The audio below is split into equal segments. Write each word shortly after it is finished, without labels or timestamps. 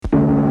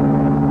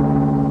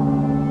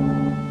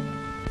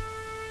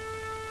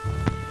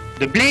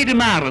De blede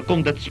Mare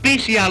komt het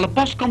speciale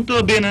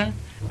postkantoor binnen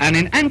en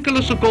in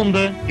enkele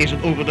seconden is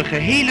het over de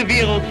gehele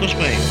wereld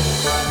verspreid.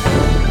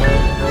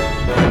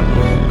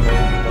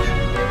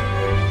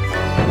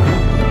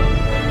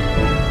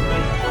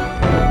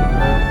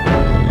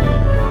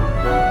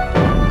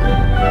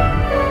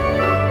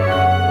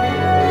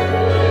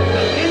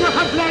 De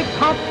innige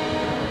blijdschap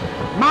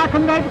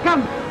maken wij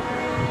bekend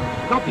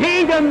dat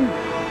heden,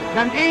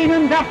 den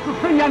 31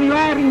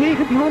 januari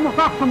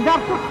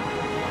 1938,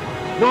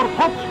 door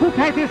Gods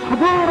goedheid is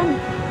geboren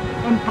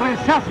een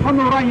prinses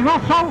van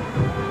Oranje-Nassau,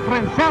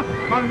 prinses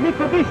van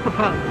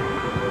Lippe-Biesterveld.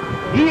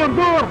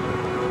 Hierdoor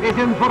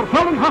is in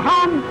vervulling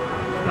gegaan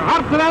de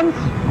hartewens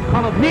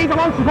van het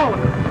Nederlandse volk.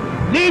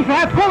 Leven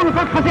het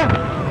koninklijk gezin!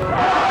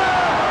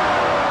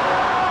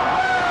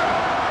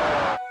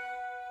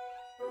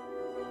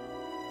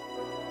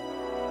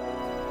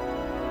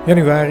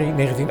 Januari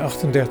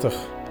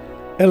 1938.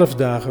 11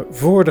 dagen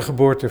voor de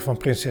geboorte van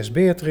prinses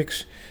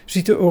Beatrix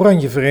ziet de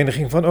Oranje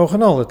Vereniging van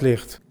Ogenal het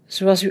licht.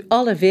 Zoals u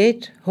allen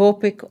weet,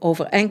 hoop ik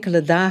over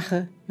enkele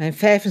dagen mijn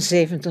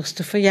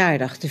 75ste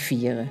verjaardag te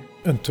vieren.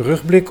 Een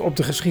terugblik op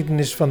de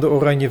geschiedenis van de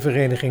Oranje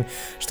Vereniging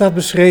staat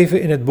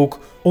beschreven in het boek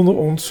Onder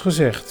ons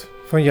gezegd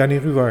van Jannie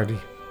Ruwardi.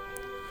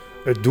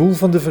 Het doel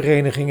van de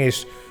vereniging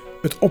is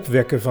het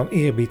opwekken van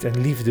eerbied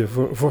en liefde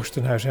voor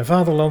vorstenhuis en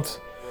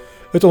vaderland,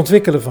 het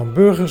ontwikkelen van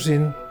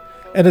burgerzin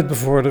en het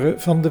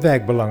bevorderen van de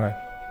wijkbelangen.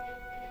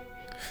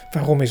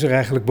 Waarom is er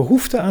eigenlijk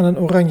behoefte aan een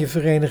oranje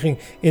vereniging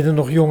in de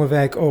nog jonge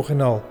wijk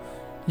Ogenal?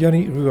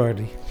 Jannie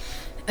Ruwardi.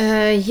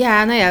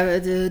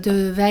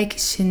 De wijk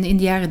is in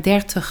de jaren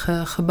 30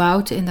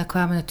 gebouwd en daar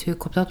kwamen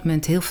natuurlijk op dat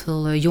moment heel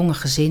veel jonge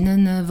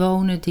gezinnen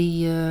wonen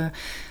die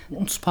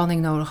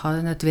ontspanning nodig hadden.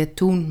 En dat werd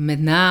toen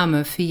met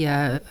name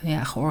via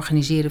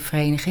georganiseerde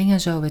verenigingen,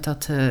 zo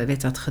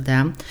werd dat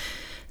gedaan.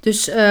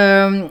 Dus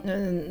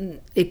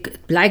het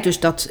blijkt dus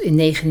dat in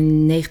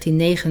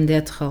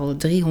 1939 al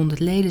 300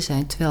 leden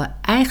zijn, terwijl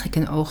eigenlijk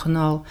in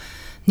Ogenal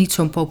niet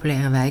zo'n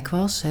populaire wijk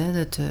was. Hè.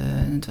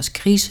 Het was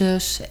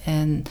crisis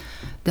en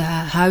de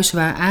huizen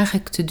waren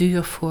eigenlijk te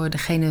duur voor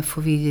degene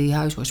voor wie die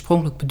huizen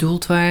oorspronkelijk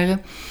bedoeld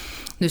waren.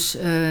 Dus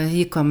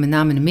hier kwam met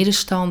name de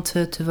middenstand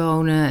te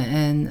wonen.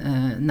 En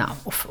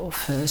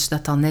of ze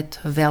dat dan net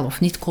wel of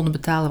niet konden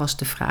betalen was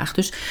de vraag.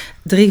 Dus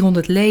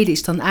 300 leden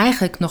is dan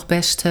eigenlijk nog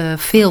best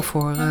veel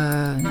voor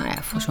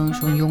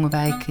zo'n jonge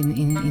wijk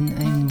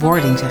in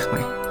wording, zeg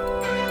maar.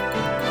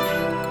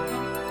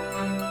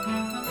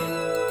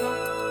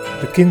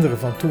 De kinderen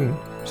van toen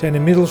zijn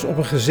inmiddels op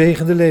een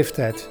gezegende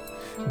leeftijd.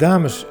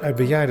 Dames uit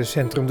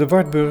bejaardencentrum De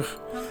Wartburg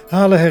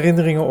halen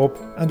herinneringen op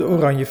aan de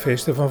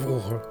Oranjefeesten van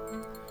vroeger.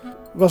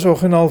 Was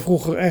Ogenal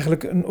vroeger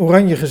eigenlijk een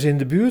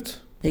oranjegezinde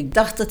buurt? Ik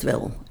dacht het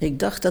wel. Ik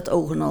dacht dat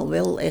Ogenal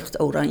wel echt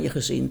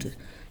oranjegezind is.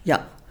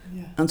 Ja.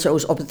 En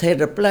zoals op het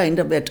Herderplein,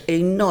 daar werd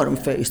enorm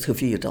feest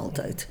gevierd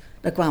altijd.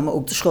 Daar kwamen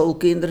ook de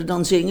schoolkinderen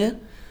dan zingen.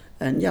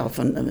 En ja,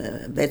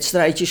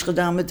 wedstrijdjes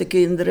gedaan met de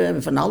kinderen.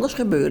 En van alles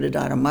gebeurde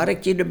daar, een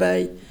marktje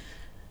erbij.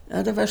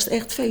 Ja, daar was het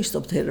echt feest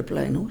op het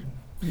Herderplein, hoor.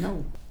 Nou.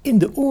 In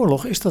de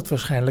oorlog is dat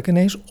waarschijnlijk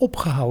ineens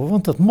opgehouden,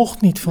 want dat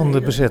mocht niet van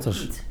de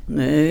bezetters.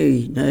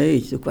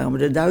 Nee, toen kwamen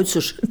de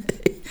Duitsers.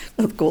 Nee,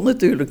 dat kon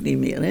natuurlijk niet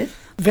meer, hè.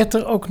 Werd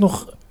er ook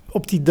nog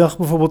op die dag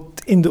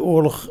bijvoorbeeld in de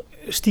oorlog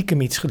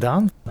stiekem iets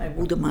gedaan? Mijn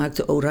moeder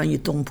maakte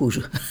oranje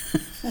tompoezen.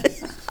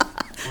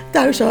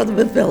 Thuis hadden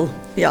we het wel,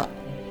 ja,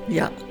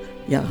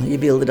 je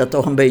wilde dat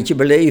toch een beetje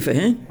beleven,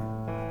 hè.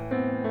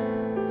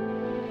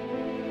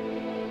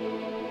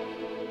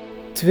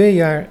 2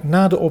 jaar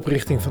na de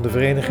oprichting van de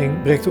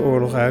vereniging breekt de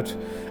oorlog uit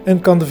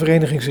en kan de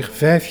vereniging zich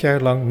 5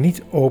 jaar lang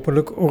niet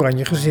openlijk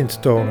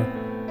oranjegezind tonen.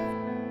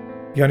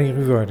 Jannie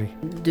Ruwardi.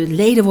 De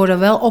leden worden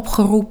wel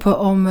opgeroepen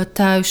om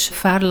thuis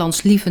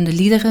vaderlandslievende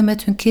liederen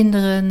met hun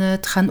kinderen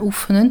te gaan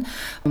oefenen,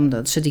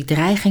 omdat ze die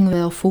dreiging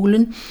wel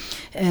voelen.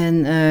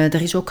 En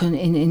er is ook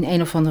in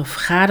een of andere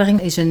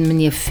vergadering is een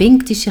meneer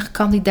Vink die zich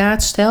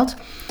kandidaat stelt.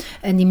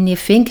 En die meneer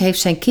Vink heeft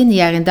zijn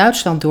kinderjaar in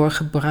Duitsland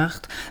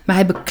doorgebracht. Maar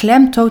hij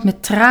beklemtoont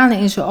met tranen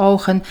in zijn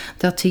ogen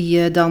dat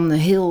hij dan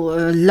heel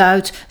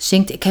luid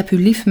zingt: "Ik heb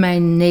u lief,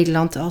 mijn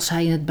Nederland", als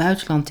hij in het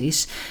buitenland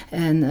is.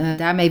 En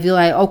daarmee wil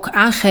hij ook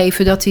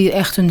aangeven dat hij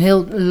echt een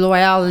heel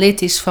loyaal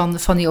lid is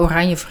van die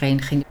Oranje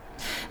Vereniging.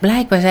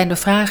 Blijkbaar zijn er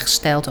vragen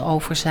gesteld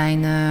over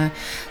zijn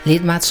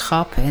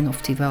lidmaatschap en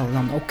of die wel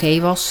dan oké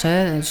was.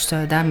 Hè. Dus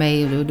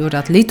daarmee, door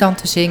dat lied dan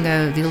te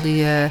zingen, wil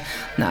hij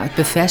het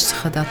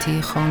bevestigen dat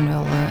hij gewoon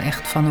wel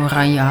echt van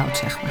Oranje houdt,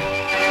 zeg maar.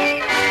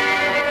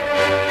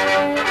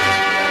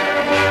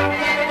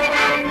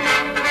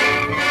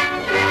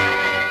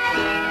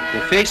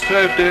 De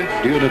feestvreugde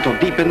duurde tot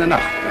diep in de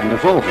nacht en de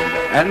volgende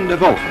en de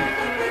volgende.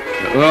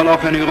 De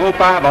oorlog in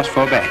Europa was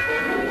voorbij.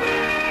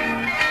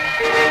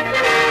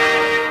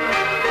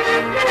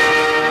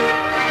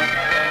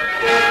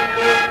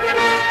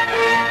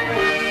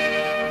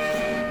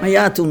 Maar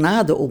ja, toen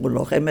na de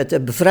oorlog en met de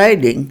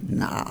bevrijding,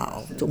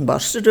 toen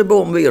barstte de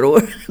bom weer,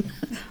 hoor.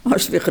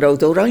 Was het weer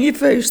groot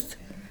oranjefeest.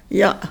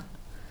 Ja,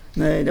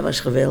 nee, dat was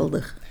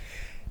geweldig.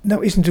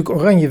 Nou is natuurlijk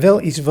oranje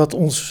wel iets wat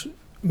ons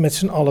met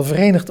z'n allen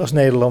verenigd als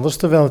Nederlanders.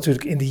 Terwijl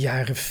natuurlijk in de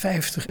jaren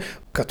 50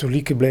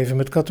 katholieken bleven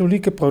met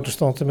katholieken,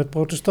 protestanten met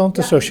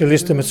protestanten,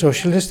 socialisten met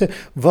socialisten.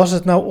 Was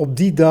het nou op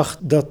die dag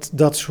dat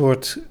dat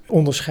soort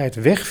onderscheid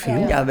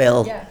wegviel?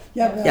 Jawel.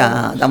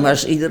 Ja, dan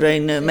was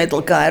iedereen met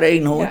elkaar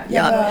één hoor.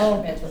 Ja.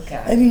 Met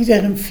elkaar. En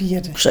iedereen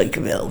vierde.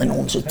 Zeker wel, in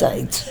onze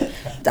tijd. Ik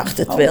dacht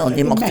het wel.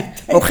 Je mocht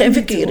geen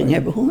verkering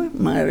hebben hoor.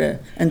 Maar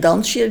een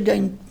dansje,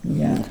 denk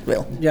ik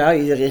wel. Ja,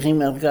 iedereen ging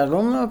met elkaar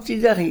rond op die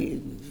dag.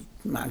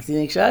 Het maakte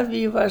niks uit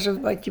wie je was of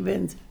wat je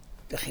bent.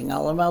 Dat ging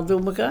allemaal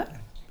door elkaar.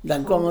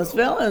 Dan kon het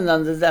wel en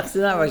dan de dag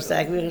daarna was het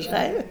eigenlijk weer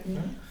gescheiden.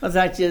 Want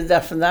dan had je de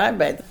dag van de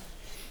arbeid.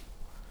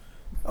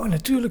 Oh,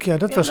 natuurlijk, ja,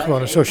 dat was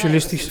gewoon een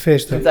socialistisch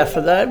feest. De dag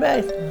van de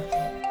arbeid.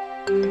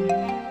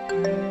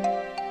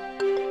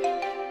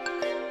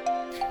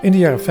 In de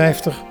jaren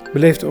 50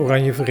 beleeft de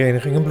Oranje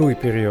Vereniging een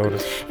bloeiperiode.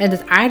 En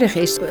het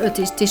aardige is,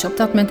 het is op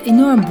dat moment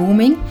enorm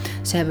booming.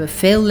 Ze hebben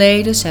veel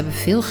leden, ze hebben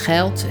veel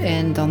geld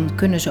en dan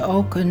kunnen ze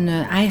ook een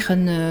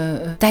eigen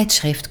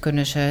tijdschrift,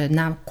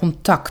 namelijk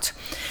Contact.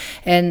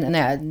 En nou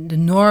ja, de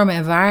normen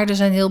en waarden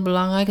zijn heel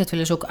belangrijk. Dat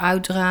willen ze ook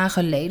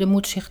uitdragen. Leden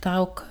moeten zich daar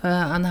ook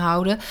aan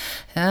houden.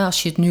 Ja,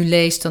 als je het nu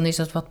leest, dan is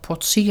dat wat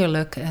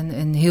potsierlijk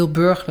en heel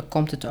burgerlijk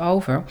komt het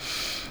over.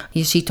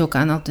 Je ziet ook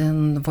aan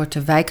dat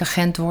de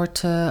wijkagent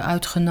wordt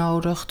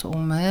uitgenodigd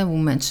om hoe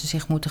mensen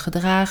zich moeten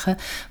gedragen,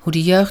 hoe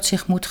de jeugd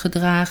zich moet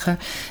gedragen.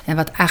 En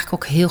wat eigenlijk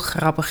ook heel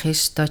grappig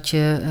is, dat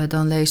je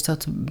dan leest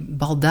dat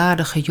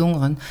baldadige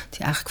jongeren, die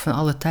eigenlijk van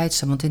alle tijd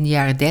zijn, want in de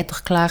jaren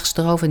 30 klagen ze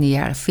erover, in de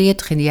jaren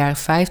 40, in de jaren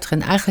 50.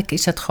 En eigenlijk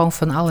is dat gewoon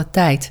van alle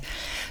tijd.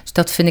 Dus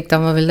dat vind ik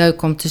dan wel weer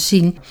leuk om te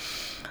zien.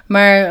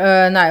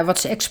 Maar wat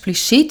ze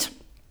expliciet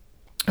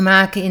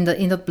maken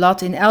in dat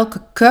blad, in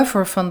elke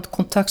cover van het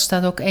Contact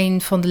staat ook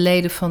een van de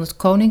leden van het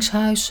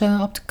Koningshuis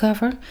op de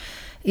cover.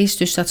 Is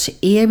dus dat ze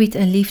eerbied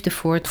en liefde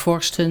voor het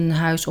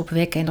vorstenhuis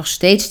opwekken en nog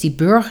steeds die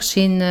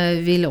burgerzin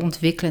willen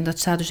ontwikkelen. En dat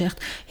staat dus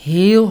echt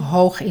heel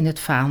hoog in het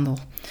vaandel.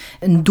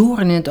 Een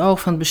doorn in het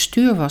oog van het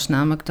bestuur was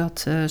namelijk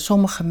dat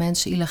sommige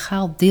mensen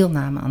illegaal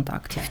deelnamen aan de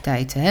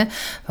activiteiten. Hè?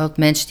 Want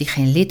mensen die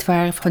geen lid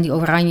waren van die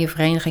Oranje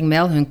Vereniging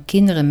wel hun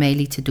kinderen mee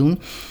lieten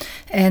doen.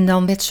 En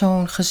dan werd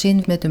zo'n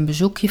gezin met een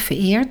bezoekje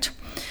vereerd.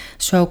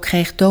 Zo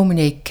kreeg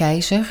dominee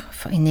Keizer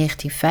in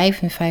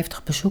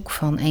 1955 bezoek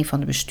van een van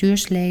de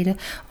bestuursleden,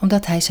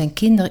 omdat hij zijn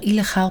kinderen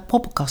illegaal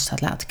poppenkast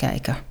had laten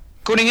kijken.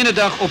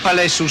 Koninginnedag op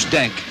Paleis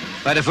Soestdijk,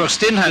 waar de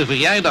vorstin haar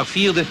verjaardag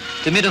vierde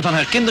te midden van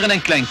haar kinderen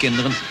en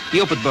kleinkinderen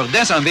die op het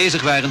bordes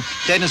aanwezig waren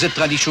tijdens het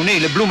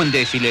traditionele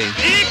bloemendefilé.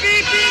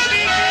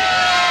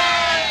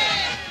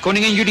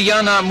 Koningin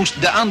Juliana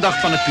moest de aandacht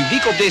van het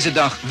publiek op deze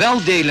dag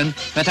wel delen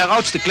met haar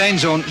oudste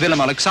kleinzoon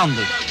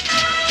Willem-Alexander.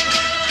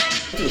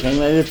 Toen gingen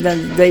we naar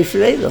de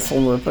défilé, dat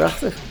vonden we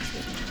prachtig.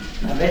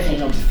 Maar wij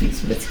gingen op de fiets,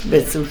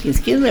 toen ik in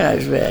het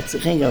kinderhuis werkte,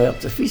 gingen we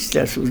op de fiets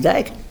naar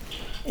Soestdijk.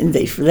 In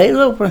défilé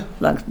lopen,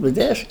 langs het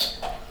bordes,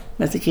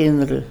 met de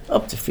kinderen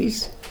op de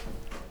fiets.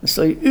 Dan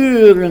stond je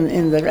uren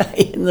in de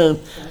rij en dan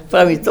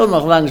kwam je toch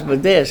nog langs het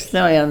bordes.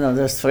 Nou ja,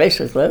 dat is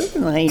vreselijk leuk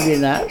en dan ging je weer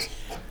naar huis.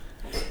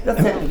 Dat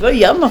heb ik wel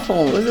jammer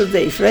gevonden, dat de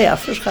défilé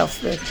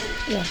afgeschaft werd.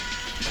 Ja.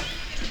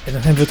 En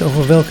dan hebben we het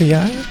over welke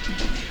jaren?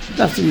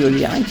 Nou, toen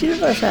Juliaantje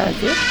was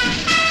eigenlijk.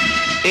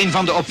 Een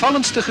van de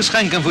opvallendste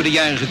geschenken voor de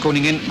jarige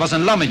koningin was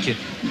een lammetje,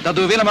 dat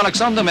door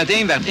Willem-Alexander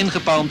meteen werd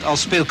ingepalmd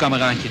als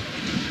speelkameraadje.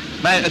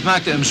 Maar het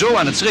maakte hem zo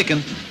aan het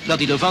schrikken dat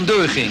hij er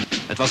vandoor ging.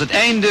 Het was het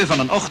einde van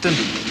een ochtend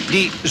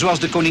die, zoals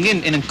de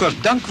koningin in een kort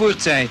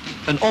dankwoord zei,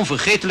 een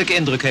onvergetelijke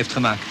indruk heeft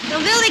gemaakt.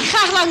 Dan wil ik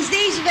graag langs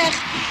deze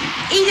weg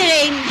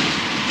iedereen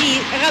die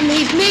eraan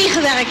heeft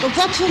meegewerkt, op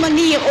wat voor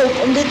manier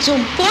ook, om dit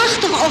zo'n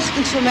prachtige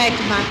ochtend voor mij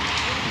te maken,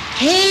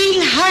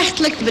 heel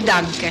hartelijk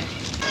bedanken.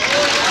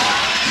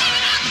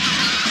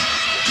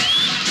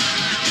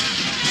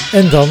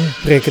 En dan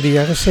breken de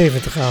jaren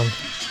 70 aan.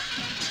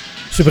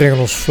 Ze brengen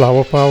ons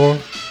Flower Power,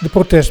 de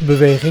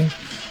protestbeweging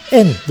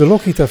en de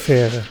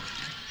Lockheed-affaire.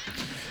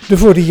 De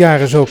voor die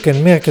jaren zo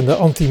kenmerkende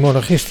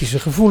anti-monarchistische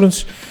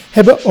gevoelens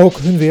hebben ook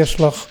hun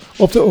weerslag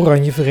op de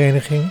Oranje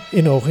Vereniging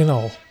in oog en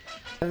al.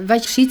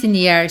 Wat je ziet in de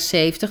jaren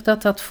 70,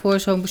 dat voor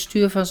zo'n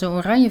bestuur van zo'n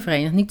Oranje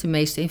Vereniging niet de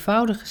meest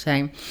eenvoudige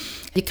zijn.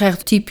 Je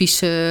krijgt typisch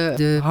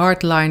de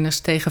hardliners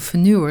tegen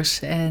vernieuwers.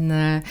 En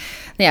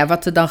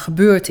wat er dan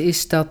gebeurt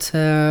is dat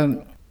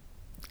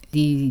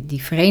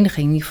die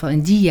vereniging in ieder geval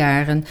in die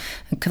jaren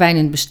een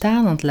kwijnend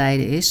bestaan aan het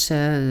leiden is.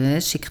 De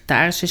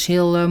secretaris is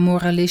heel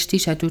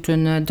moralistisch. Hij doet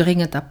een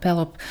dringend appel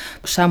op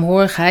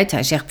saamhorigheid.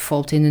 Hij zegt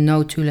bijvoorbeeld in de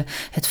notulen: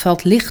 het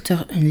valt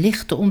lichter een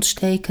licht te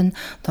ontsteken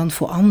dan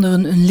voor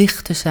anderen een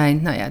licht te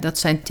zijn. Nou ja, dat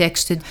zijn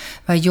teksten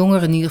waar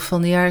jongeren in ieder geval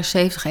in de jaren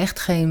 70 echt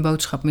geen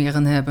boodschap meer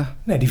aan hebben.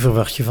 Nee, die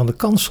verwacht je van de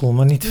kansel,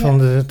 maar niet van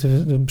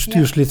de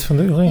bestuurslid van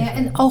de Oranje. Ja,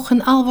 en oog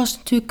en al was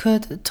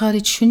natuurlijk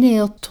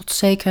traditioneel tot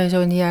zeker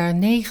zo in de jaren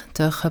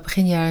 90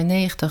 begin jaren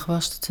 90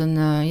 was het een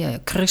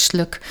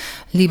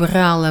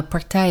christelijk-liberale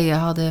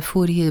partijen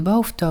voerden hier de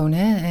boventoon.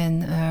 Hè?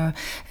 En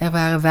er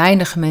waren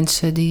weinige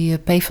mensen die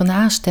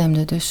PvdA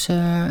stemden. Dus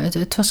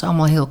het was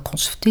allemaal heel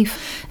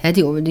conservatief. Hè,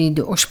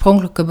 de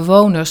oorspronkelijke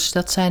bewoners,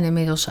 dat zijn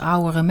inmiddels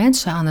oudere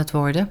mensen aan het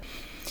worden.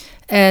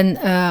 En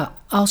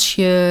als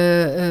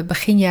je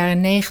begin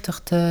jaren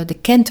 90 de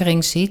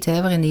kentering ziet,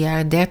 hè, waarin de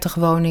jaren 30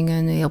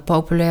 woningen heel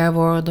populair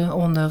worden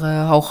onder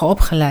hoger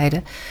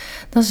opgeleiden,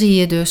 dan zie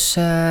je dus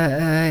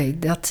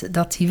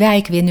dat die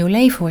wijk weer nieuw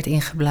leven wordt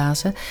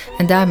ingeblazen.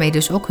 En daarmee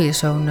dus ook weer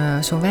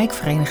zo'n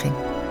wijkvereniging.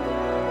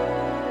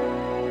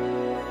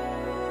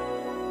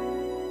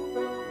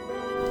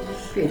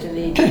 Ik weet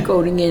alleen dat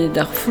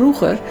Koninginnedag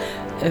vroeger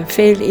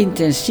veel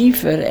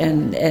intensiever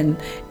en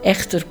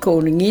echter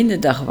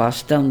Koninginnedag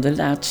was dan de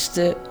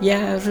laatste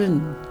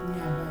jaren.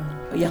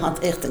 Je had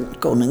echt een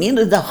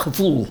Koninginnedag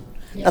gevoel.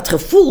 Ja. Dat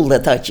gevoel,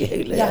 dat had je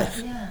heel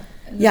erg.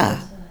 Ja.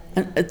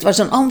 En het was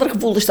een ander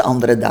gevoel dan de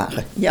andere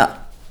dagen.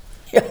 Ja,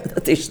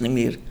 dat is niet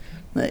meer.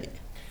 Nee. Er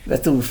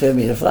werd toen veel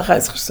meer de vlag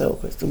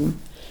uitgestoken toen.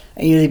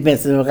 En je liep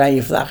met een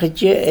oranje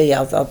vlaggetje en je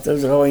had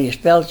altijd een oranje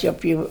speldje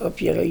op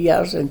je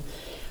jas. En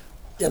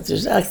dat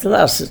is eigenlijk de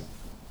laatste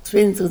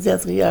 20,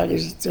 30 jaar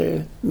is het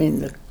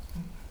minder.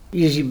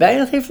 Je ziet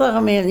bijna geen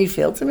vlaggen meer, niet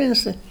veel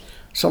tenminste.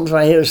 Soms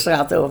waren hele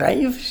straten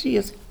oranje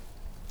versierd.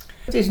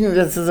 Het is nu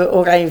dat het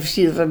oranje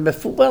versierd wordt bij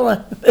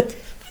voetballen.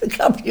 De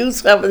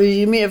kampioenschappen, dan zie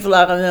je meer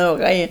vlaggen in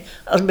oranje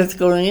als met de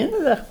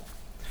Koninginnedag.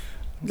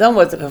 Dan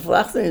wordt er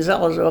gevlagd en is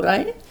alles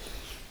oranje.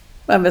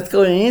 Maar met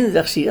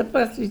Koninginnedag zie je dat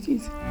praktisch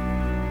niet.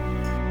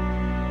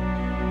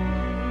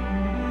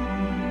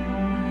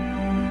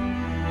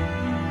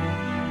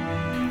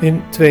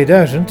 In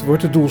 2000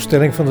 wordt de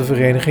doelstelling van de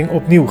vereniging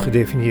opnieuw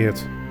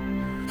gedefinieerd.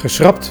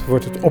 Geschrapt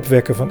wordt het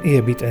opwekken van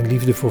eerbied en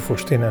liefde voor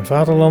vorstin en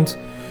vaderland.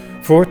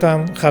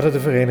 Voortaan gaat het de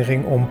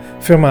vereniging om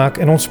vermaak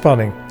en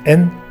ontspanning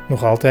en,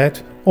 nog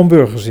altijd, om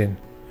burgerzin.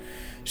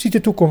 Ziet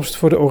de toekomst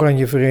voor de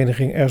Oranje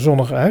Vereniging er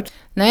zonnig uit?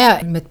 Nou ja,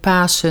 met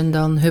Pasen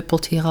dan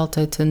huppelt hier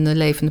altijd een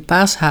levende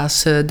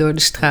paashaas door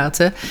de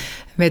straten.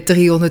 Met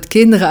 300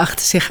 kinderen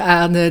achter zich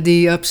aan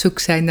die op zoek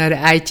zijn naar de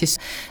eitjes.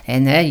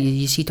 En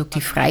je ziet ook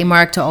die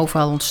vrijmarkten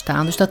overal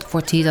ontstaan. Dus dat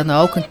wordt hier dan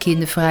ook een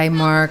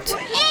kindervrijmarkt.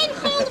 1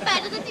 gulden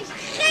bij, dat is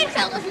geen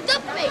geld als u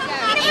dat weet.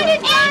 1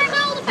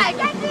 gulden bij,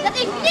 dat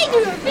is niet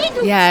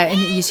duur. Ja,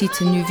 en je ziet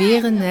er nu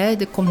weer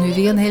er komt nu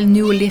weer een hele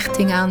nieuwe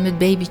lichting aan met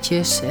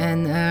babytjes.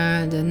 En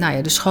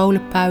de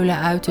scholen puilen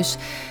uit. Dus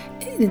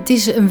het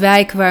is een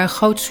wijk waar een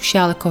grote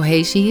sociale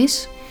cohesie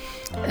is.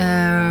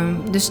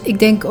 Dus ik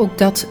denk ook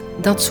dat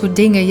dat soort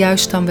dingen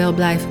juist dan wel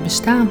blijven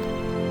bestaan.